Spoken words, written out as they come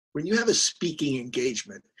When you have a speaking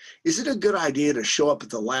engagement, is it a good idea to show up at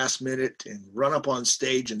the last minute and run up on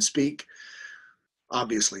stage and speak?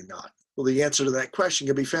 Obviously not. Well, the answer to that question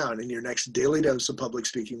can be found in your next daily dose of public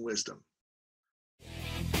speaking wisdom.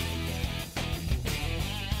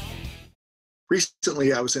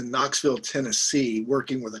 Recently, I was in Knoxville, Tennessee,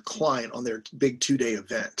 working with a client on their big 2-day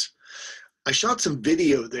event. I shot some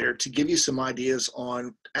video there to give you some ideas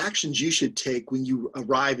on actions you should take when you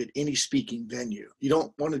arrive at any speaking venue. You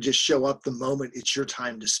don't want to just show up the moment it's your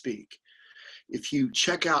time to speak. If you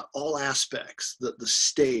check out all aspects, the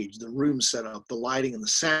stage, the room setup, the lighting, and the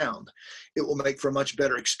sound, it will make for a much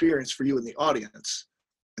better experience for you and the audience.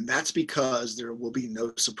 And that's because there will be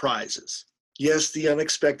no surprises. Yes, the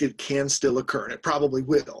unexpected can still occur, and it probably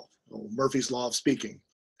will. Murphy's Law of Speaking.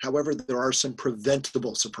 However, there are some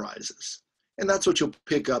preventable surprises. And that's what you'll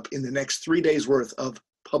pick up in the next 3 days worth of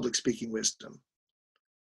public speaking wisdom.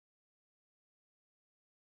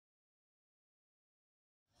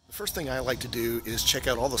 The first thing I like to do is check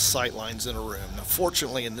out all the sight lines in a room. Now,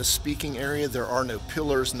 fortunately, in this speaking area, there are no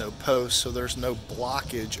pillars, no posts, so there's no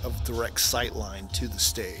blockage of direct sight line to the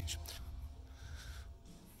stage.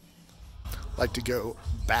 I like to go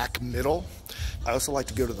back middle. I also like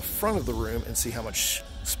to go to the front of the room and see how much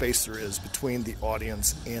space there is between the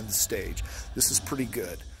audience and the stage. This is pretty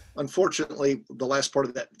good. Unfortunately, the last part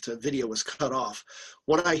of that video was cut off.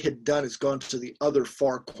 What I had done is gone to the other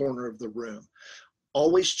far corner of the room.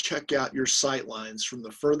 Always check out your sight lines from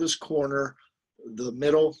the furthest corner, the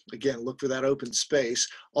middle. Again, look for that open space.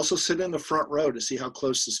 Also sit in the front row to see how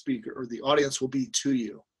close the speaker or the audience will be to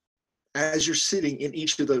you. As you're sitting in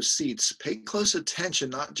each of those seats, pay close attention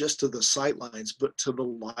not just to the sight lines, but to the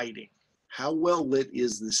lighting. How well lit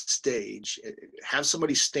is the stage? Have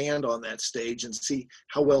somebody stand on that stage and see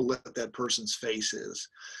how well lit that person's face is.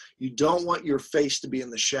 You don't want your face to be in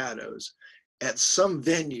the shadows. At some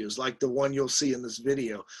venues, like the one you'll see in this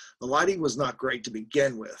video, the lighting was not great to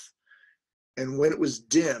begin with. And when it was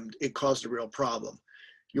dimmed, it caused a real problem.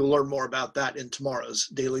 You'll learn more about that in tomorrow's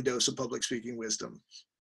Daily Dose of Public Speaking Wisdom.